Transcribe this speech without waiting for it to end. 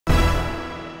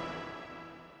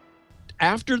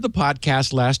after the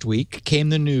podcast last week came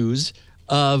the news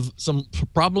of some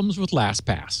problems with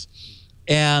LastPass.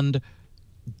 And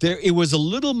it was a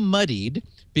little muddied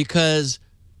because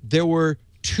there were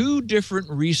two different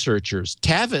researchers.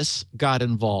 Tavis got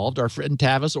involved, our friend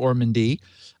Tavis Ormandy,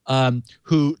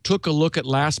 who took a look at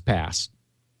LastPass.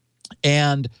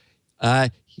 And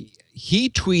he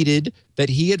tweeted that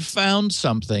he had found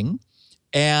something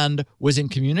and was in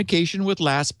communication with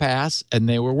LastPass, and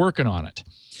they were working on it.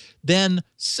 Then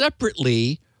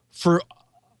separately, for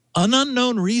an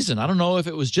unknown reason, I don't know if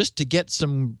it was just to get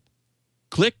some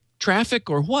click traffic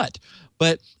or what,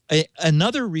 but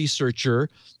another researcher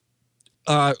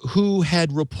who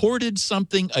had reported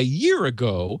something a year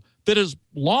ago that has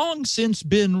long since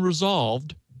been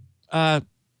resolved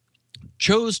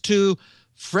chose to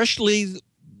freshly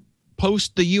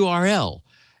post the URL.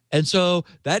 And so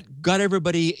that got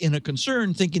everybody in a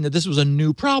concern, thinking that this was a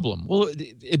new problem. Well,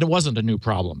 it wasn't a new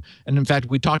problem, and in fact,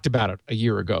 we talked about it a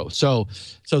year ago.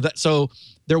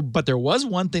 But there was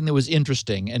one thing that was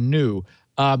interesting and new.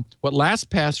 What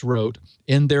LastPass wrote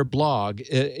in their blog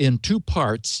in two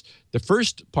parts. The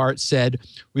first part said,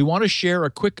 "We want to share a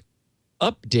quick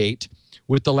update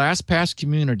with the LastPass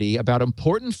community about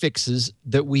important fixes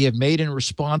that we have made in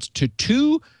response to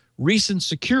two recent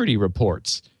security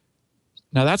reports."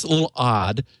 Now, that's a little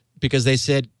odd because they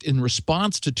said in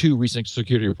response to two recent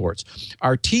security reports.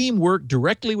 Our team worked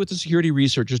directly with the security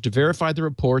researchers to verify the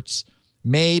reports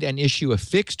made and issue a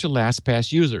fix to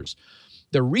LastPass users.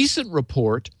 The recent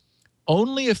report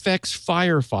only affects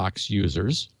Firefox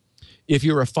users. If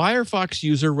you're a Firefox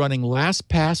user running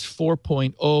LastPass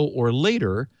 4.0 or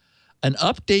later, an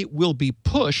update will be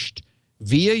pushed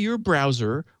via your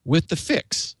browser with the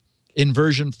fix in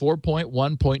version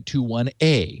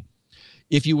 4.1.21a.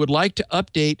 If you would like to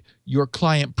update your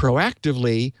client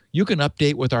proactively, you can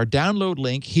update with our download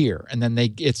link here. And then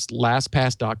it's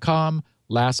LastPass.com,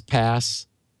 LastPass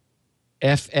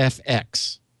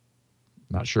FFX.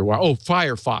 Not sure why. Oh,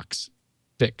 Firefox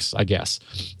fix, I guess.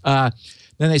 Then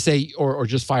they say, or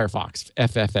just Firefox,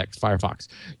 FFX, Firefox.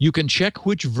 You can check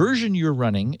which version you're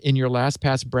running in your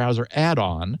LastPass browser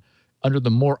add-on under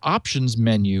the More Options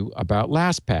menu about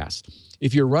LastPass.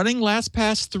 If you're running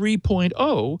LastPass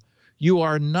 3.0, you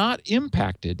are not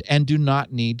impacted and do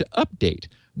not need to update.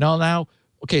 Now,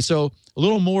 okay, so a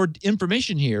little more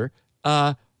information here.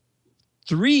 The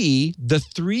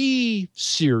 3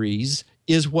 series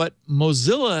is what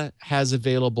Mozilla has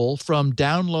available from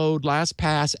download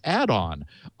LastPass add-on.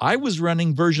 I was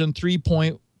running version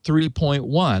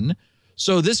 3.3.1,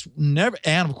 so this never,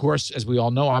 and of course, as we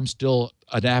all know, I'm still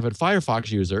an avid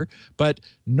Firefox user, but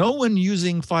no one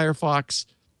using Firefox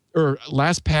or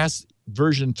LastPass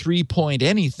version 3 point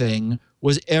anything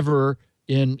was ever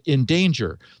in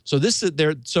danger. So this is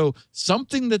so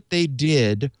something that they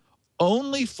did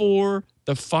only for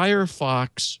the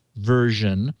Firefox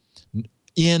version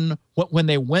when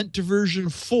they went to version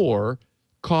 4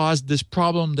 caused this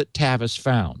problem that Tavis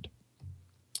found.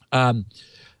 And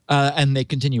they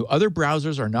continue, other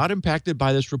browsers are not impacted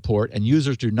by this report, and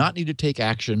users do not need to take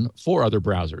action for other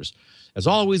browsers. As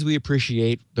always, we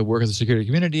appreciate the work of the security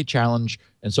community, challenge,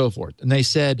 and so forth. And they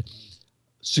said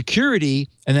security,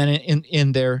 and then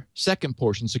in their second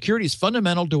portion, security is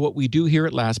fundamental to what we do here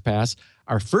at LastPass.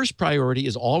 Our first priority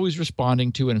is always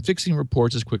responding to and fixing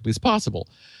reports as quickly as possible.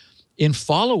 In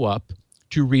follow-up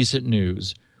to recent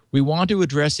news, we want to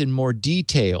address in more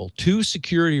detail two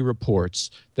security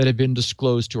reports that have been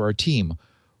disclosed to our team.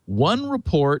 One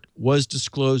report was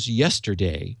disclosed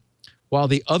yesterday, while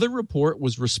the other report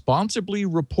was responsibly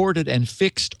reported and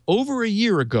fixed over a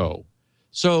year ago.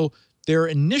 So their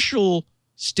initial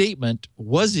statement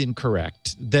was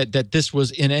incorrect, that this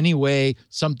was in any way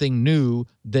something new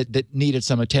that needed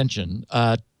some attention.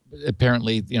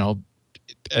 Apparently,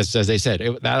 as they said,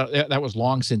 that was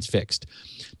long since fixed.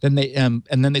 Then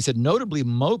they said, notably,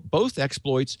 both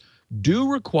exploits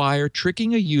do require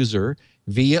tricking a user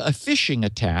via a phishing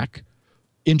attack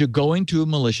into going to a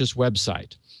malicious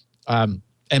website. And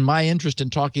my interest in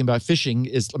talking about phishing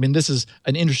is, this is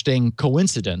an interesting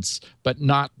coincidence, but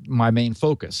not my main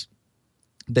focus.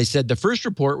 They said the first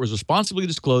report was responsibly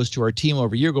disclosed to our team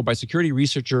over a year ago by security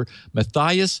researcher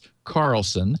Matthias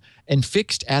Carlson and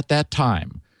fixed at that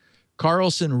time.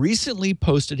 Carlson recently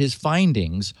posted his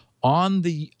findings on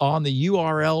the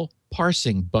URL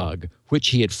parsing bug, which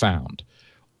he had found.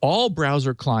 All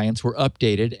browser clients were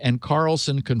updated, and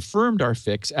Carlson confirmed our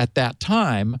fix at that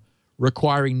time,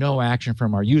 requiring no action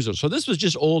from our users. So this was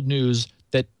just old news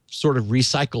that sort of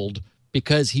recycled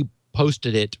because he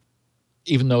posted it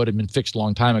even though it had been fixed a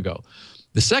long time ago.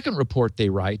 The second report they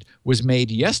write was made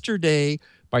yesterday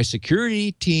by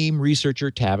security team researcher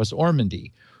Tavis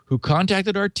Ormandy, who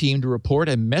contacted our team to report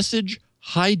a message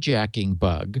hijacking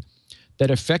bug that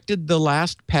affected the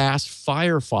LastPass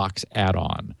Firefox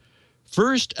add-on.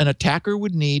 First, an attacker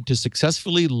would need to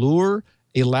successfully lure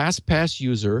a LastPass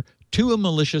user to a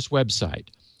malicious website.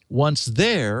 Once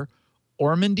there,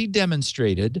 Ormandy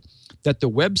demonstrated that the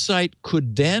website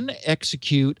could then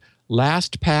execute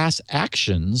LastPass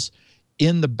actions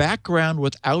in the background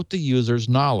without the user's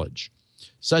knowledge,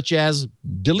 such as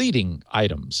deleting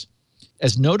items.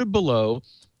 As noted below,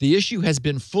 the issue has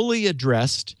been fully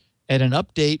addressed, and an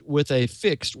update with a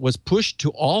fix was pushed to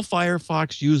all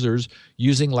Firefox users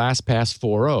using LastPass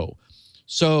 4.0.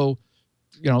 So,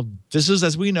 this is,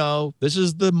 as we know, this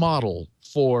is the model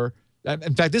for,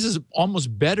 in fact, this is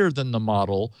almost better than the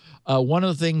model. One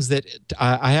of the things that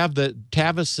I have the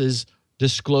Tavis's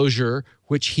disclosure,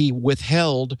 which he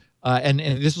withheld, and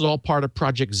this is all part of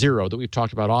Project Zero that we've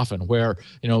talked about often, where,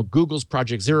 Google's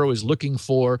Project Zero is looking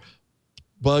for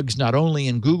bugs not only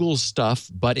in Google's stuff,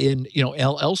 but in,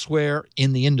 elsewhere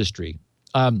in the industry.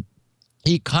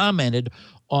 He commented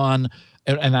on,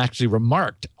 and actually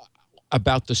remarked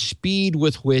about the speed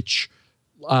with which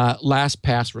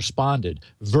LastPass responded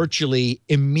virtually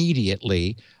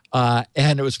immediately.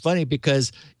 And it was funny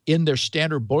because in their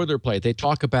standard boilerplate, they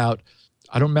talk about,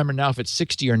 I don't remember now if it's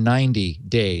 60 or 90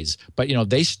 days, but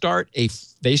they start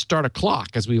a clock,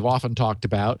 as we've often talked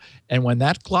about, and when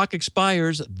that clock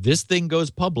expires, this thing goes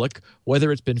public,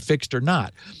 whether it's been fixed or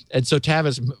not. And so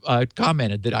Tavis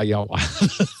commented that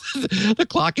the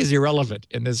clock is irrelevant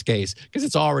in this case because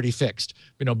it's already fixed.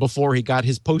 Before he got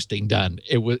his posting done,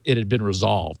 it had been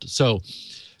resolved. So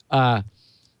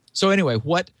anyway,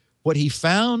 what he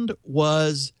found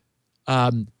was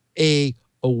a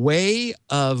way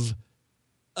of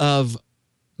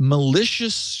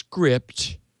malicious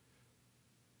script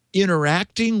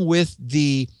interacting with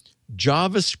the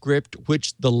JavaScript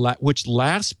which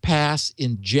LastPass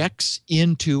injects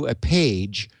into a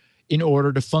page in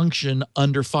order to function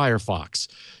under Firefox.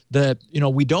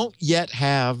 We don't yet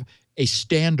have a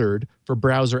standard for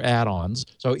browser add-ons.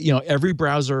 So, every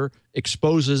browser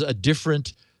exposes a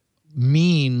different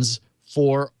means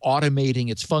for automating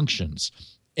its functions.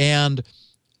 And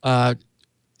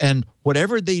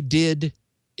whatever they did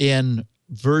in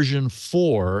version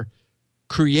 4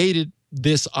 created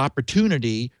this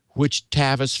opportunity which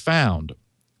Tavis found,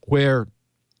 where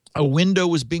a window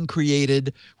was being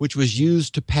created which was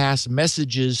used to pass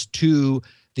messages to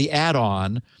the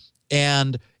add-on,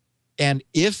 and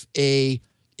if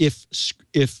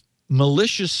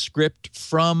malicious script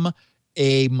from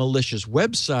a malicious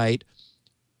website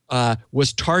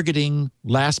was targeting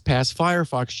LastPass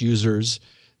Firefox users,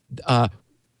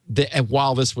 and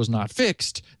while this was not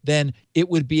fixed, then it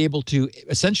would be able to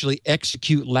essentially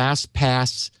execute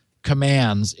LastPass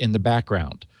commands in the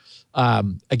background.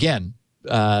 Again,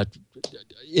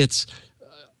 it's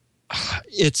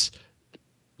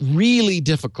really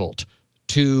difficult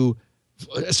to,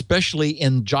 especially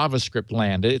in JavaScript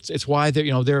land. It's why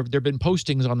there have been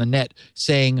postings on the net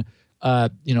saying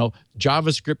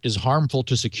JavaScript is harmful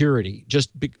to security, just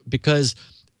because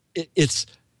it's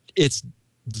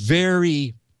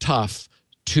very tough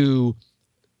to,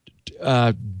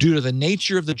 due to the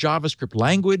nature of the JavaScript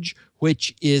language,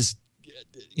 which is,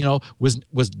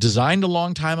 was designed a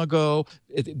long time ago.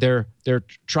 They're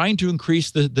trying to increase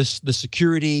the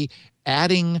security,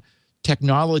 adding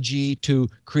technology to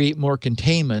create more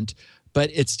containment, but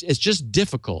it's just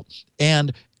difficult.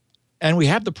 And we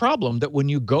have the problem that when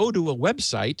you go to a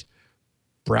website,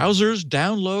 browsers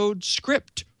download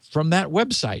script from that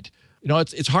website.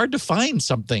 It's hard to find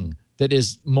something that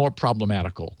is more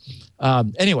problematical.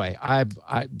 Anyway,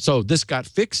 so this got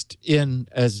fixed in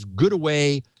as good a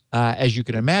way as you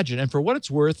can imagine. And for what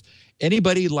it's worth,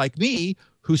 anybody like me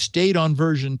who stayed on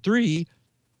version 3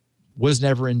 was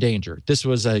never in danger. This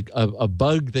was a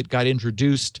bug that got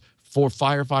introduced for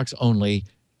Firefox only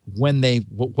when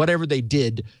whatever they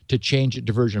did to change it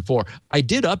to version 4. I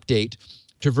did update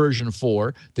to version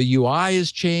 4. The UI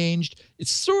has changed. It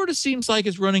sort of seems like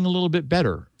it's running a little bit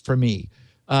better for me.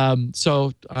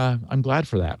 So I'm glad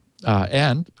for that.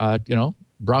 And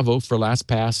bravo for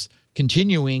LastPass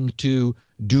continuing to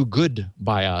do good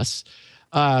by us.